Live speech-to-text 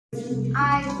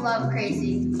I love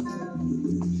crazy.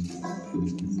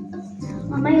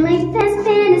 Well, my life has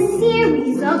been a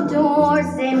series of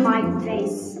doors in my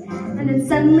face, and then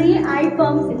suddenly I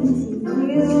bump into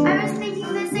you. I was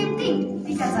thinking the same thing,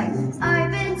 because I've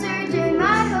been searching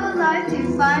my whole life to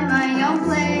find my own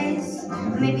place.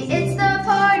 Maybe it's the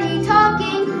party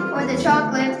talking, or the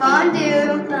chocolate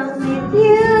fondue. But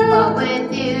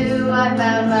with you, I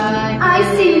found my place.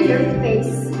 I see your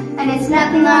face, and it's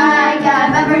nothing like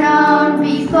I've ever known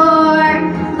before.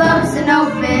 Love's an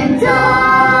open door.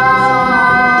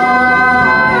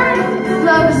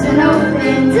 Love's an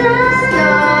open door.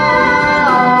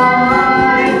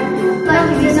 Love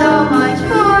can be so much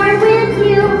more with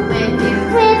you, with you,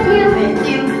 with you, with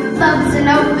you. Love's an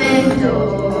open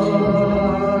door.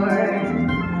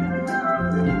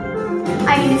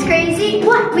 I mean, it's crazy.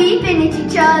 What? We finish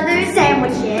each other's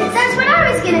sandwiches. That's what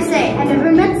I was gonna say. I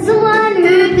never met someone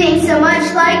who thinks so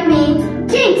much like me.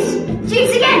 Jinx!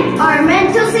 Jinx again! Our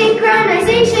mental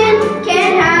synchronization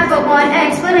can't have but one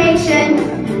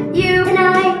explanation. You and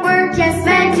I were just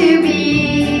meant to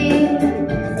be.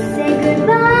 Say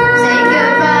goodbye. Say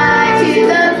goodbye to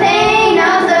the pain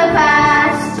of the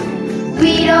past.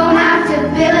 We don't have to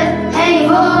feel it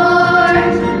anymore.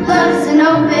 Love's an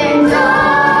open door.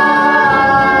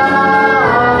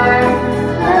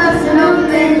 Love's an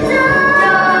open door.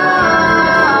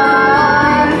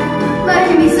 Life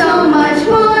can be so much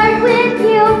more.